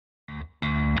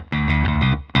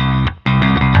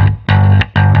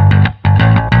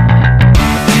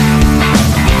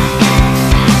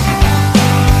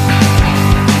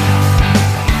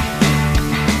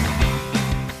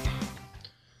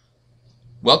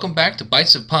Welcome back to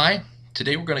Bites of Pi.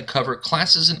 Today we're going to cover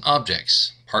classes and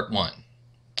objects, part 1.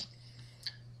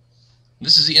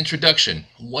 This is the introduction.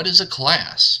 What is a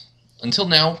class? Until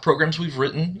now, programs we've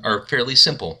written are fairly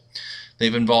simple.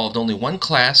 They've involved only one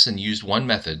class and used one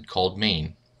method called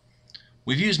main.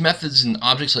 We've used methods in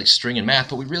objects like string and math,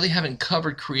 but we really haven't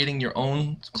covered creating your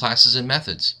own classes and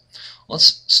methods.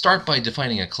 Let's start by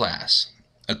defining a class.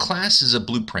 A class is a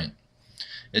blueprint.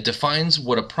 It defines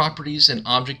what a properties an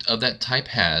object of that type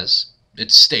has,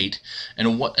 its state,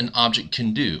 and what an object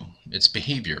can do, its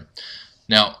behavior.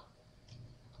 Now,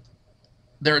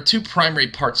 there are two primary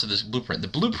parts of this blueprint. The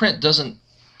blueprint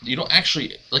you don't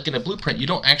actually, like in a blueprint, you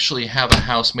don't actually have a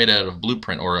house made out of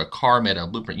blueprint or a car made out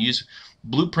of blueprint. You use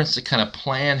blueprints to kind of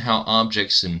plan how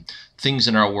objects and things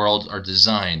in our world are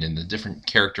designed and the different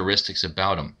characteristics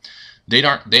about them. They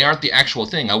aren't the actual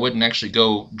thing. I wouldn't actually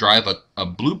go drive a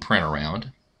blueprint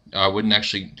around. I wouldn't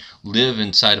actually live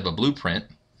inside of a blueprint.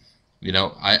 You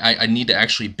know, I need to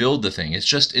actually build the thing. It's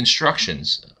just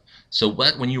instructions. So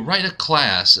when you write a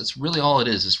class, that's really all it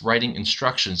is. It's writing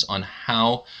instructions on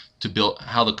how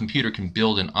the computer can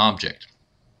build an object.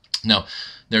 Now,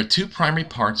 there are two primary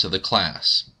parts of the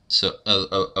class,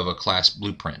 of a class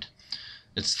blueprint.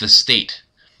 It's the state.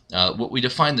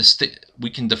 We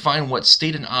can define what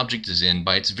state an object is in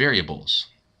by its variables.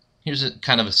 Here's a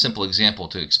kind of a simple example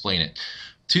to explain it.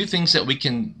 Two things that we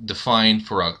can define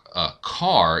for a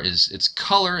car is its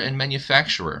color and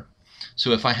manufacturer.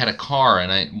 So if I had a car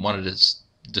and I wanted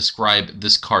to describe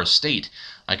this car's state,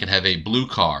 I could have a blue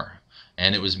car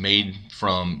and it was made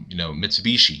from,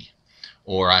 Mitsubishi,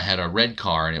 or I had a red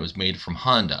car and it was made from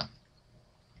Honda.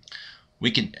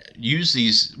 We could use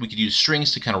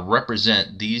strings to kind of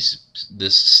represent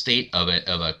this state of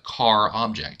a car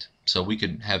object. So we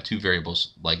could have two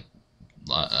variables like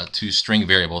two string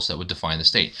variables that would define the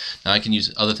state. Now I can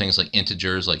use other things like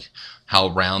integers, like how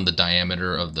round the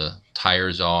diameter of the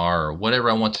tires are, or whatever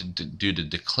I want to do to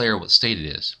declare what state it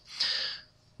is.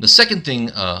 The second thing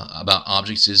about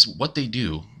objects is what they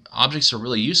do. Objects are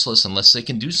really useless unless they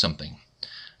can do something.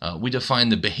 We define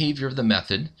the behavior of the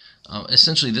method.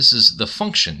 Essentially, this is the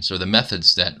functions or the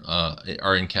methods that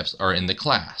are in the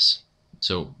class.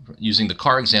 So using the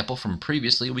car example from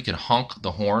previously, we could honk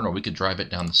the horn or we could drive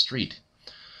it down the street.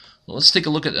 Well, let's take a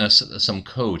look at some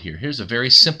code here. Here's a very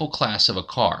simple class of a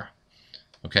car.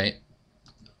 Okay,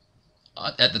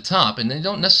 at the top, and they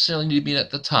don't necessarily need to be at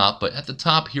the top, but at the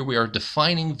top here we are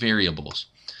defining variables.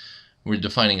 We're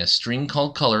defining a string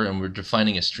called color, and we're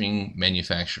defining a string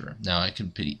manufacturer. Now they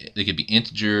could be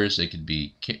integers, they could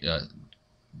be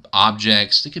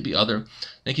objects, they could be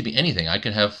anything. I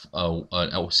could have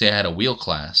say I had a wheel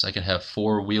class. I could have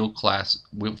four wheel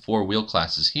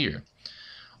classes here.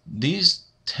 These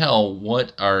tell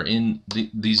what are in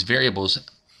these variables,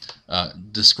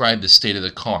 describe the state of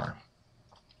the car.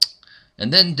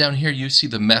 And then down here you see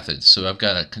the methods. So I've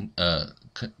got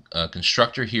a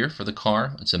constructor here for the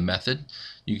car. It's a method.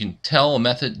 You can tell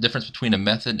difference between a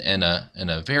method and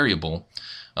a variable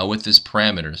with this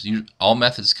parameters. All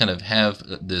methods kind of have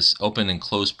this open and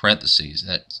closed parentheses.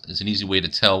 That is an easy way to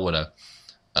tell what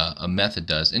a method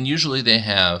does. And usually they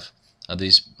have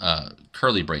these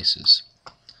curly braces.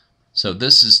 So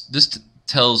this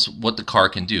tells what the car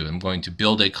can do. I'm going to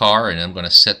build a car and I'm going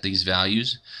to set these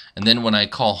values. And then when I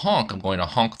call honk, I'm going to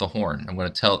honk the horn. I'm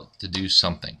going to tell it to do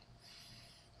something.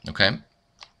 Okay?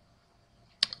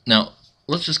 Now,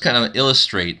 let's just kind of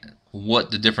illustrate what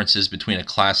the difference is between a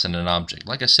class and an object.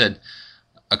 Like I said,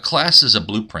 a class is a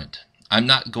blueprint. I'm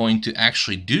not going to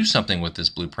actually do something with this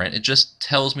blueprint. It just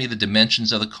tells me the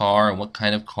dimensions of the car and what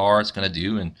kind of car it's going to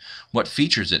do and what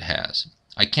features it has.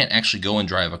 I can't actually go and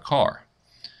drive a car.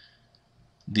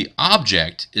 The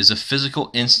object is a physical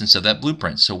instance of that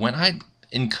blueprint. So when I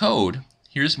encode,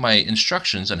 here's my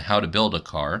instructions on how to build a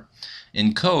car.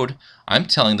 In code, I'm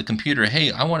telling the computer, hey,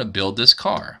 I want to build this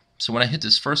car. So when I hit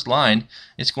this first line,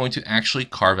 it's going to actually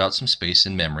carve out some space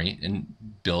in memory and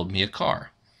build me a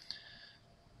car.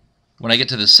 When I get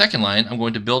to the second line, I'm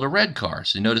going to build a red car.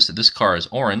 So you notice that this car is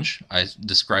orange. I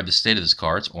described the state of this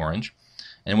car. It's orange.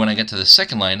 And when I get to the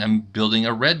second line, I'm building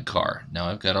a red car. Now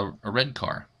I've got a red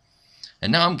car.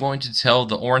 And now I'm going to tell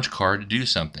the orange car to do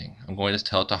something. I'm going to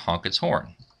tell it to honk its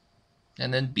horn.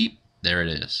 And then beep, there it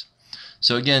is.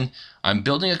 So again, I'm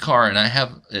building a car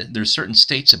and there's certain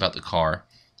states about the car,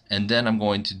 and then I'm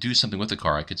going to do something with the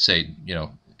car. I could say,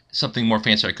 something more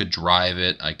fancy. I could drive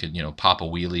it. I could, pop a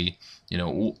wheelie.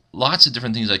 Lots of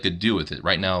different things I could do with it.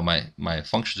 Right now my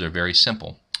functions are very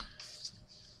simple.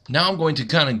 Now I'm going to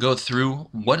kind of go through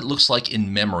what it looks like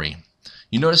in memory.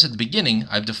 You notice at the beginning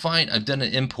I've done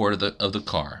an import of the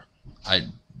car. I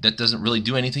that doesn't really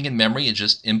do anything in memory. It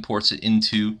just imports it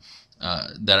into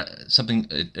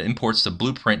it imports the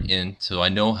blueprint in, so I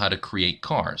know how to create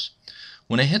cars.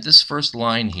 When I hit this first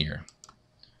line here,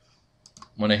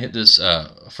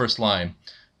 first line,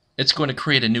 it's going to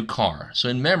create a new car. So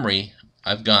in memory,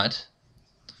 I've got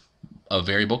a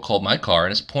variable called my car,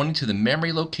 and it's pointing to the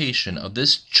memory location of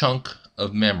this chunk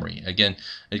of memory. Again,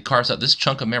 it carves out this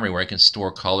chunk of memory where I can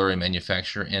store color and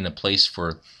manufacturer and a place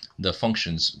for the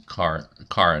functions car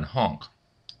and honk.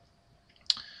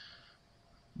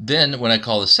 Then when I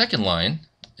call the second line,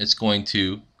 it's going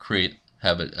to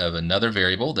have another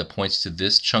variable that points to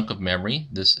this chunk of memory.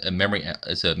 It's a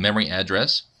memory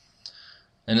address,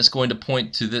 and it's going to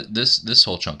point to this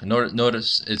whole chunk.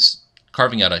 Notice it's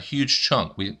carving out a huge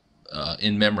chunk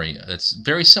in memory. That's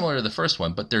very similar to the first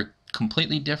one, but they're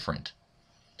completely different.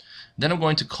 Then I'm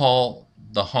going to call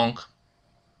the honk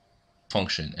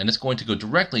function, and it's going to go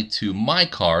directly to my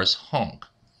car's honk.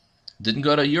 It didn't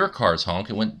go to your car's honk,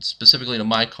 it went specifically to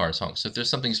my car's honk. So if there's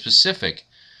something specific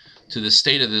to the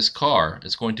state of this car,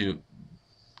 it's going to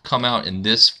come out in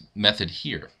this method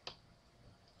here.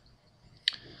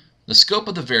 The scope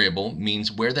of the variable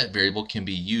means where that variable can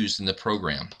be used in the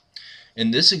program.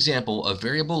 In this example, a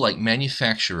variable like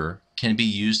manufacturer can be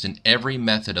used in every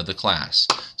method of the class.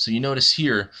 So you notice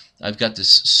here I've got this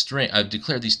string, I've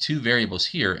declared these two variables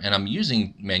here, and I'm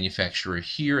using manufacturer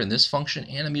here in this function,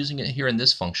 and I'm using it here in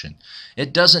this function.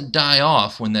 It doesn't die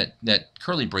off when that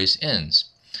curly brace ends.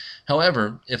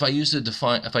 However, if I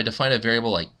define a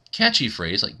variable like catchy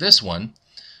phrase, like this one,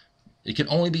 it can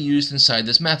only be used inside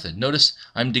this method. Notice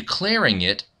I'm declaring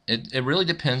it. It really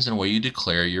depends on where you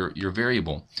declare your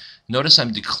variable. Notice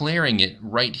I'm declaring it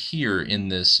right here in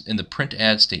the print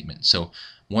add statement. So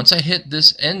once I hit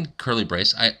this end curly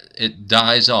brace, it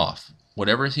dies off.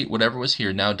 Whatever was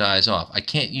here now dies off. I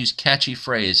can't use catchy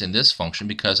phrase in this function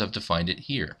because I've defined it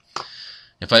here.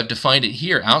 If I've defined it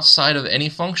here outside of any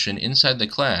function inside the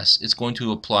class, it's going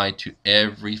to apply to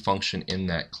every function in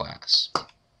that class.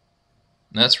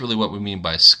 And that's really what we mean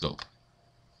by scope.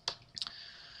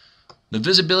 The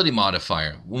visibility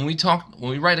modifier. When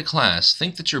we write a class,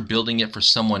 think that you're building it for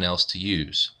someone else to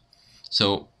use.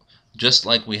 So just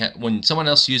like when someone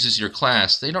else uses your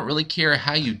class, they don't really care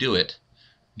how you do it,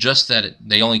 just that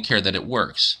they only care that it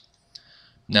works.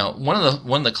 Now, one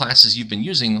of the classes you've been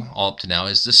using all up to now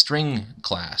is the string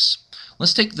class.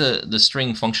 Let's take the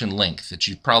string function length that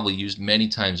you've probably used many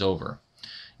times over.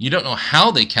 You don't know how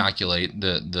they calculate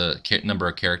the number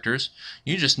of characters.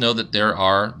 You just know that there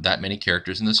are that many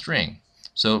characters in the string.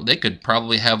 So they could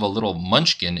probably have a little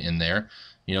munchkin in there,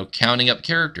 counting up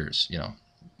characters.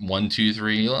 1, 2,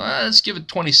 3. Let's give it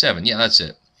 27. Yeah, that's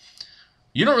it.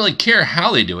 You don't really care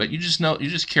how they do it. You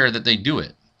just care that they do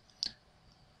it.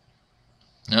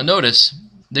 Now notice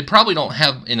they probably don't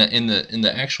have in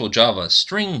the actual Java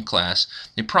string class.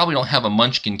 They probably don't have a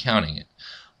munchkin counting it,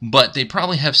 but they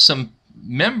probably have some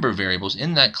member variables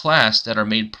in that class that are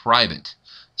made private,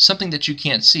 something that you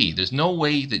can't see. There's no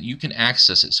way that you can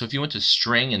access it. So if you went to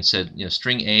string and said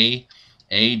string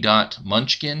a dot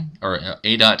munchkin or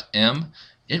a dot m,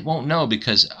 it won't know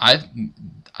because I've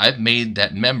made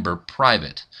that member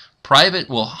private. Private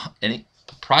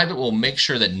will make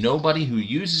sure that nobody who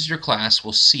uses your class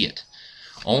will see it.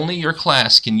 Only your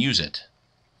class can use it.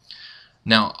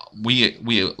 Now, we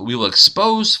will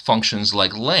expose functions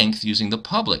like length using the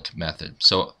public method.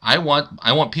 So I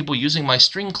want people using my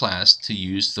string class to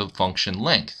use the function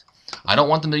length. I don't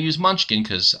want them to use munchkin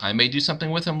because I may do something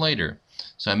with him later.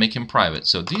 So I make him private.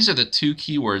 So these are the two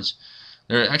keywords.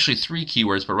 There are actually 3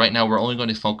 keywords, but right now we're only going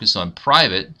to focus on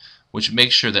private, which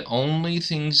makes sure that only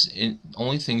things in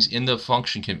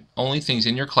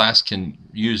your class can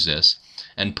use this,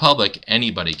 and public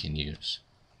anybody can use.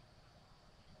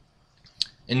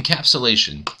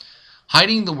 Encapsulation.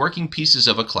 Hiding the working pieces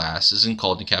of a class is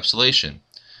called encapsulation.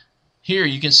 Here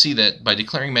you can see that by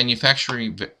declaring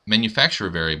manufacturer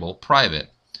variable private,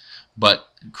 but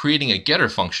creating a getter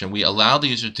function, we allow the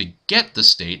user to get the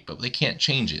state, but they can't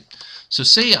change it. So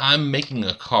say I'm making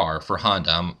a car for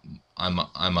Honda. I'm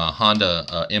a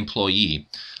Honda employee.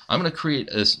 I'm going to create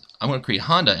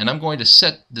Honda, and I'm going to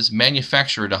set this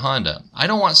manufacturer to Honda. I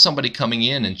don't want somebody coming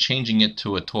in and changing it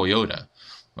to a Toyota.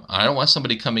 I don't want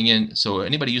somebody coming in, so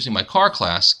anybody using my car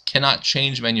class cannot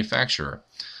change manufacturer.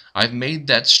 I've made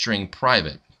that string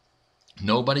private.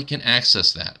 Nobody can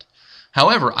access that.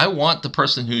 However, I want the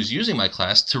person who's using my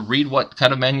class to read what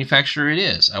kind of manufacturer it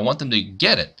is. I want them to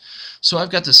get it. So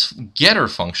I've got this getter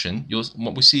function.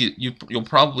 You'll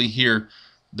probably hear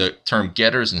the term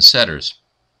getters and setters.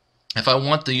 If I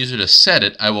want the user to set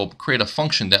it, I will create a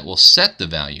function that will set the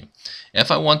value.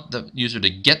 If I want the user to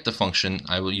get the function,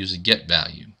 I will use a get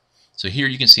value. So here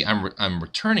you can see I'm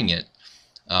returning it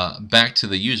back to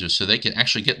the user so they can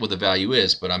actually get what the value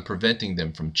is, but I'm preventing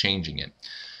them from changing it.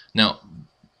 Now,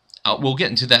 we'll get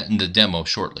into that in the demo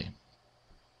shortly.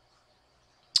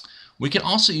 We can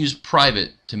also use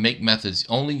private to make methods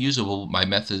only usable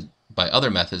by other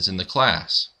methods in the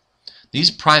class.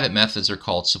 These private methods are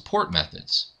called support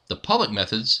methods. The public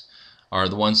methods are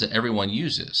the ones that everyone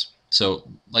uses.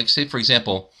 So, like say for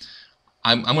example,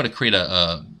 I'm going to create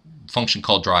a function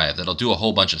called drive that'll do a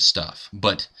whole bunch of stuff.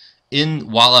 But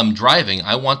while I'm driving,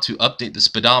 I want to update the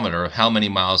speedometer of how many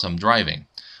miles I'm driving.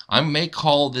 I may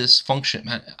call this function.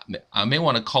 I may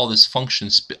want to call this function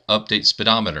update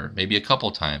speedometer maybe a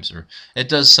couple times, or it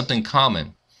does something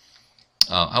common.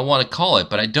 I want to call it,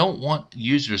 but I don't want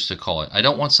users to call it. I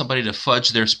don't want somebody to fudge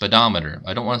their speedometer.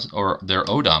 I don't want, or their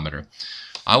odometer.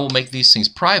 I will make these things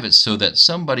private so that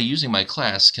somebody using my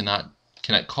class cannot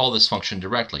call this function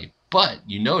directly. But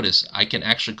you notice I can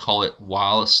actually call it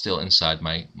while it's still inside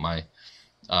my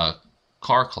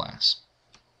car class.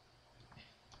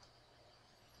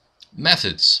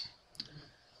 Methods.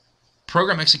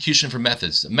 Program execution for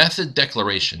methods. Method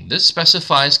declaration. This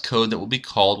specifies code that will be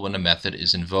called when a method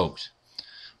is invoked.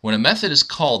 When a method is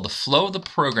called, the flow of the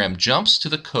program jumps to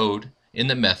the code in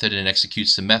the method and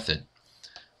executes the method.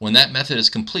 When that method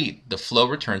is complete, the flow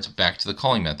returns back to the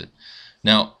calling method.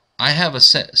 Now, I have a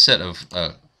set of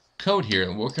code here,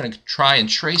 and we're going to try and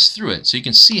trace through it so you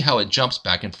can see how it jumps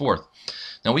back and forth.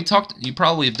 Now, you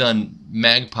probably have done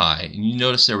Magpie, and you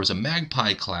notice there was a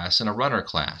Magpie class and a runner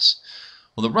class.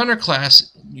 Well, the runner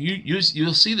class,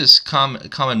 you'll see this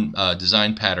common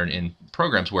design pattern in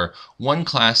programs where one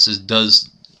class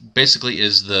basically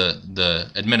is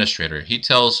the administrator. He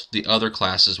tells the other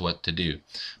classes what to do,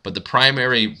 but the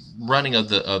primary running of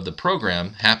the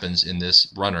program happens in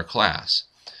this runner class.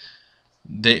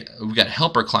 We've got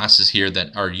helper classes here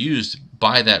that are used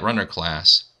by that runner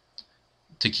class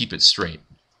to keep it straight.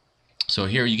 So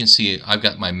here you can see I've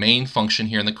got my main function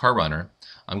here in the car runner.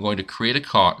 I'm going to create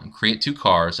two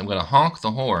cars. I'm going to honk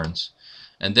the horns,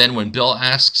 and then when Bill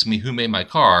asks me who made my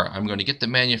car, I'm going to get the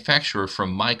manufacturer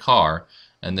from my car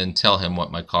and then tell him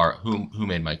who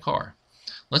made my car.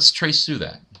 Let's trace through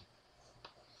that.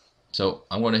 So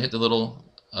I'm going to hit the little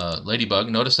ladybug.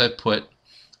 Notice I've put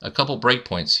a couple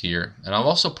breakpoints here, and I've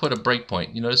also put a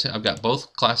breakpoint. You notice I've got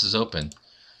both classes open.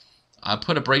 I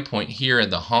put a breakpoint here at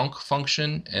the honk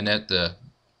function and at the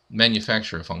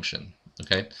manufacturer function.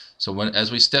 Okay, so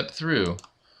as we step through,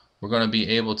 we're going to be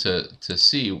able to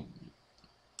see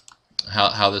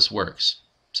how this works.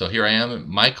 So here I am in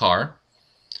my car.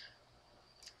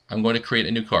 I'm going to create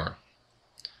a new car.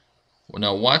 Well,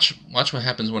 now watch what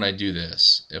happens when I do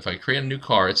this. If I create a new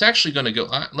car, it's actually going to go.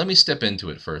 Let me step into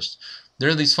it first. There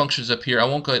are these functions up here. I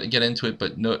won't get into it,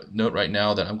 but note right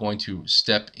now that I'm going to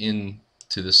step into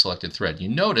the selected thread. You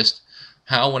noticed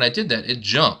how when I did that, it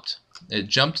jumped. It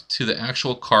jumped to the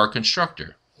actual car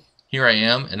constructor. Here I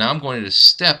am, and I'm going to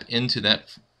step into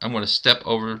that. I'm going to step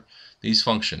over these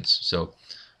functions. So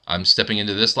I'm stepping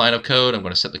into this line of code. I'm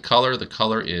going to set the color. The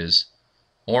color is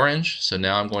orange. So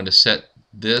now I'm going to set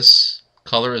this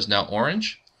color is now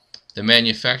orange. The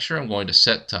manufacturer I'm going to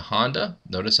set to Honda.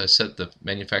 Notice I set the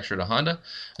manufacturer to Honda.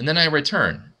 And then I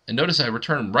return. And notice I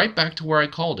return right back to where I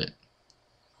called it.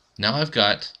 Now I've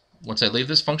got, once I leave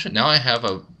this function, now I have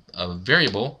a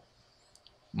variable,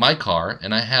 my car,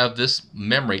 and I have this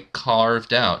memory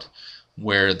carved out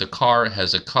where the car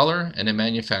has a color and a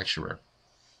manufacturer.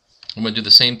 I'm going to do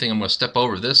the same thing. I'm going to step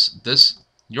over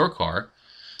your car,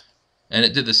 and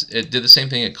it did the same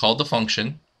thing. It called the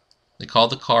function, it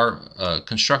called the car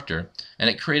constructor, and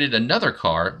it created another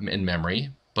car in memory,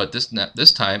 but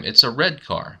this time it's a red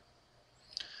car.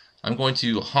 I'm going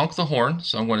to honk the horn,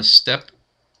 so I'm going to step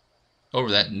over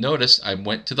that. Notice I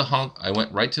went to the honk. I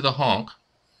went right to the honk.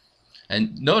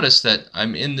 And notice that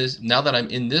I'm in this. Now that I'm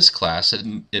in this class,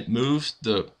 it moved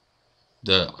the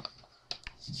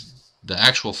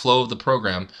actual flow of the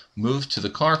program moved to the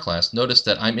car class. Notice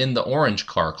that I'm in the orange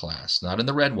car class, not in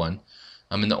the red one.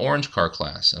 I'm in the orange car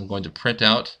class. I'm going to print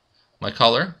out my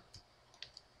color.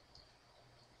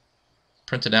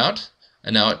 Print it out,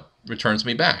 and now it returns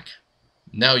me back.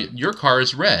 Now your car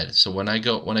is red, so when I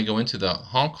go into the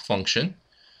honk function,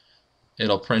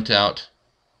 it'll print out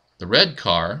the red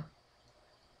car.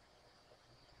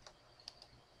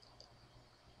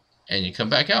 And you come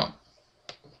back out.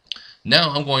 Now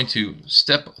I'm going to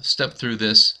step through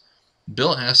this.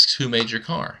 Bill asks who made your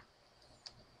car.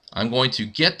 I'm going to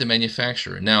get the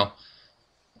manufacturer. Now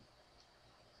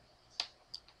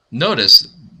notice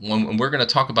when we're going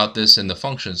to talk about this in the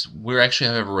functions, we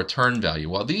actually have a return value.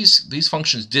 Well, these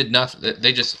functions did nothing.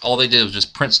 All they did was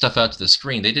just print stuff out to the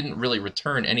screen. They didn't really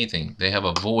return anything. They have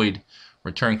a void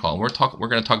return call. We're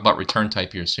going to talk about return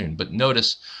type here soon. But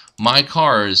notice my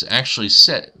car is actually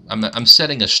set. I'm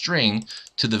setting a string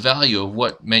to the value of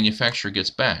what manufacturer gets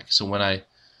back. So when I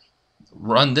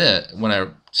run this, when I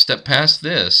step past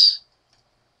this,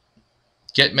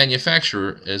 get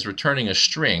manufacturer is returning a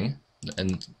string,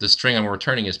 and the string I'm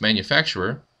returning is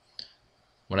manufacturer.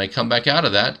 When I come back out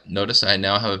of that, notice I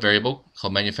now have a variable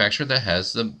called manufacturer that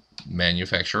has the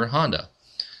manufacturer Honda,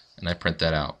 and I print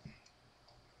that out.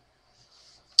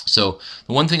 So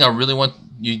the one thing I really want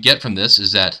you to get from this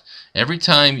is that every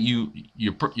time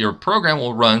your program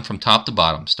will run from top to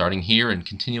bottom, starting here and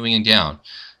continuing down.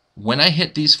 When I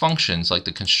hit these functions like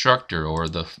the constructor or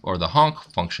the honk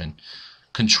function,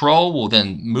 control will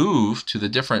then move to the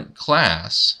different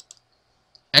class,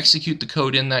 execute the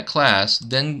code in that class,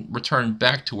 then return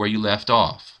back to where you left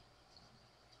off.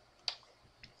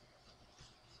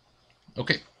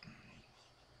 Okay.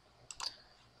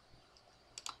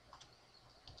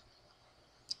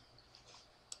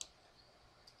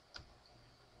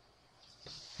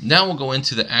 Now we'll go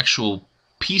into the actual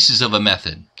pieces of a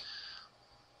method.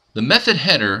 The method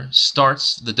header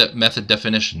starts the method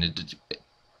definition.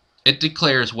 It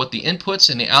declares what the inputs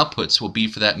and the outputs will be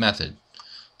for that method.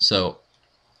 So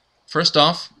first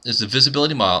off is the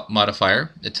visibility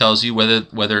modifier. It tells you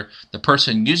whether the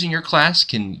person using your class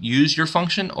can use your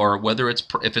function, or whether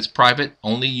if it's private,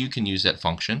 only you can use that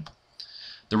function.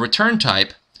 The return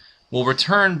type will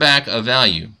return back a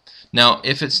value. Now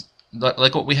if it's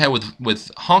like what we had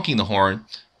with honking the horn,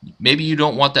 maybe you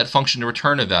don't want that function to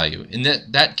return a value. In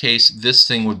that case, this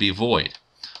thing would be void.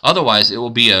 Otherwise, it will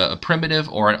be a primitive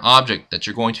or an object that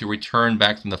you're going to return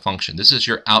back from the function. This is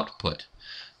your output.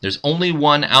 There's only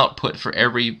one output for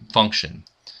every function.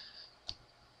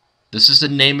 This is the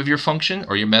name of your function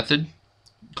or your method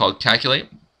called calculate.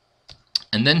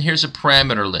 And then here's a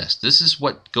parameter list. This is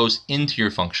what goes into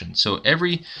your function. So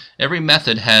every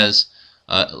method has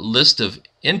a list of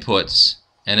inputs,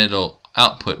 and it'll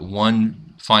output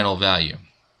one final value.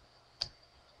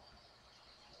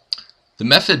 The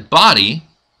method body,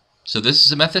 so this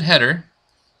is a method header.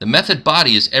 The method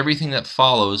body is everything that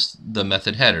follows the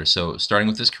method header. So starting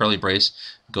with this curly brace,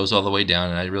 it goes all the way down,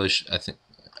 and I think,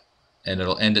 and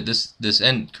it'll end at this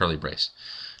end curly brace.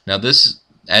 Now this,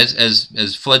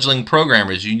 as fledgling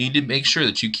programmers, you need to make sure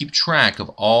that you keep track of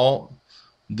all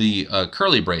the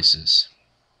curly braces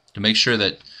to make sure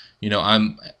that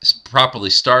I'm properly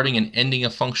starting and ending a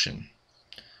function.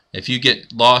 If you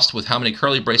get lost with how many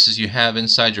curly braces you have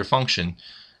inside your function,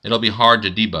 it'll be hard to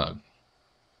debug.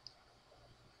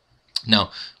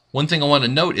 Now, one thing I want to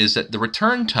note is that the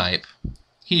return type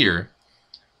here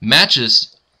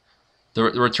matches the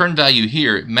return value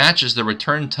here matches the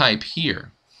return type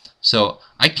here. So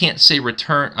I can't say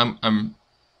return. I'm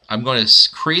going to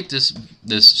create this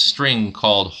string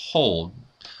called hold.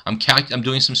 I'm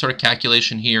doing some sort of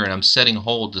calculation here, and I'm setting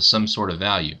hold to some sort of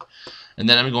value, and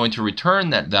then I'm going to return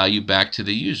that value back to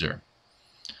the user.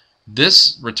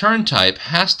 This return type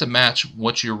has to match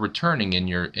what you're returning in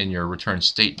your return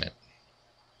statement.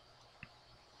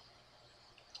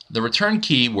 The return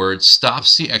keyword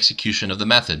stops the execution of the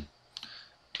method.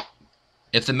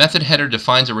 If the method header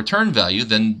defines a return value,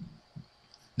 then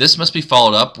this must be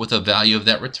followed up with a value of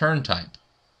that return type.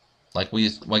 Like we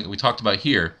talked about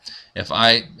here. If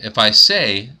I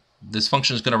say this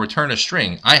function is going to return a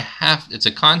string, it's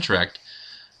a contract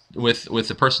with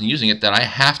the person using it that I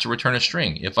have to return a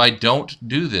string. If I don't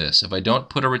do this, if I don't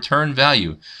put a return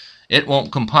value, it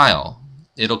won't compile.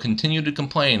 It'll continue to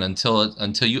complain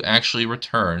until you actually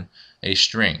return a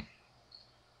string.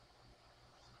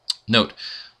 Note,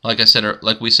 like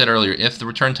we said earlier, if the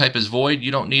return type is void,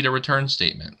 you don't need a return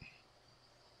statement.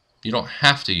 You don't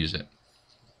have to use it.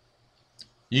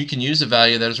 You can use a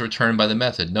value that is returned by the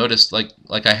method. Notice, like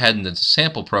I had in the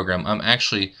sample program, I'm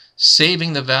actually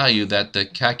saving the value that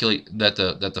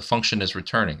the function is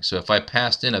returning. So if I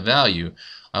passed in a value,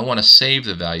 I want to save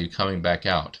the value coming back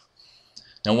out.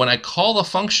 Now, when I call a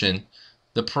function,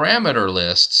 the parameter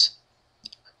lists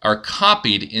are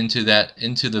copied into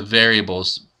the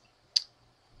variables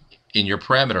in your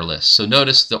parameter list. So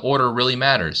notice the order really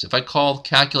matters. If I call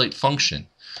calculate function,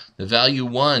 the value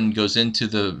 1 goes into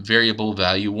the variable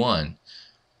value 1.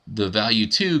 The value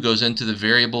 2 goes into the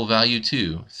variable value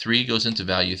 2. 3 goes into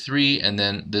value 3, and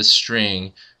then this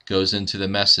string goes into the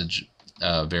message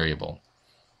variable.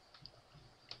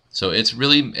 So it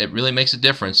really makes a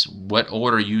difference what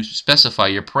order you specify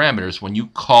your parameters when you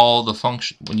call the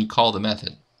function, when you call the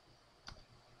method.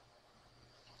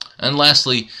 And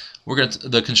lastly,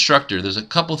 the constructor. There's a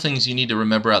couple things you need to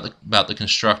remember about the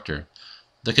constructor.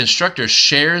 The constructor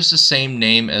shares the same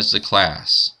name as the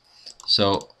class.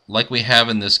 So, like we have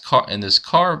in this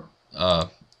car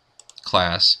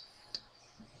class,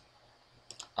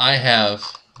 I have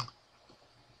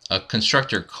a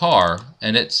constructor car,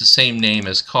 and it's the same name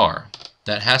as car.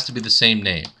 That has to be the same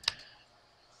name.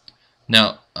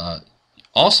 Now,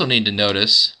 also need to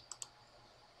notice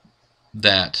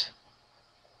that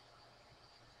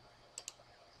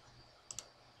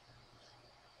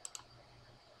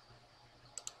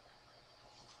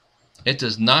it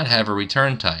does not have a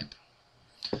return type.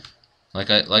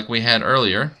 Like we had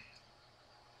earlier.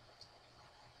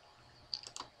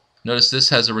 Notice this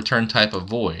has a return type of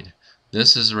void.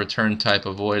 This is a return type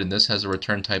of void, and this has a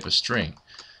return type of string.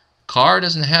 Car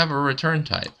doesn't have a return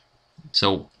type.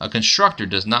 So a constructor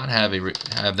does not have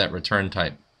that return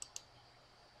type.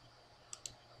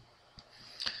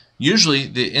 Usually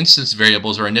the instance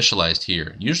variables are initialized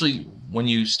here. Usually when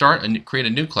you start and create a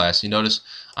new class, you notice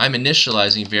I'm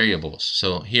initializing variables.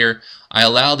 So here I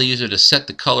allow the user to set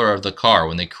the color of the car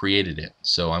when they created it.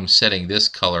 So I'm setting this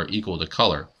color equal to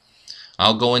color.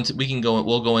 We'll go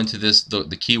into this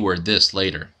the keyword this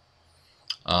later.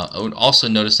 I would also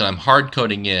notice that I'm hard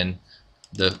coding in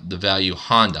the value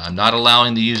Honda. I'm not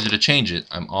allowing the user to change it.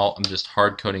 I'm just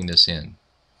hard coding this in.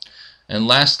 And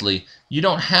lastly, you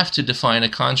don't have to define a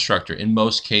constructor in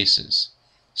most cases.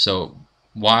 So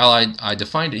while I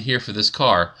defined it here for this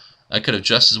car, I could have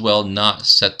just as well not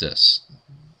set this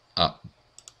up.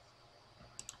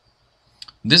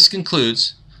 This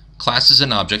concludes Classes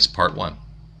and Objects Part 1.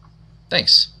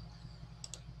 Thanks.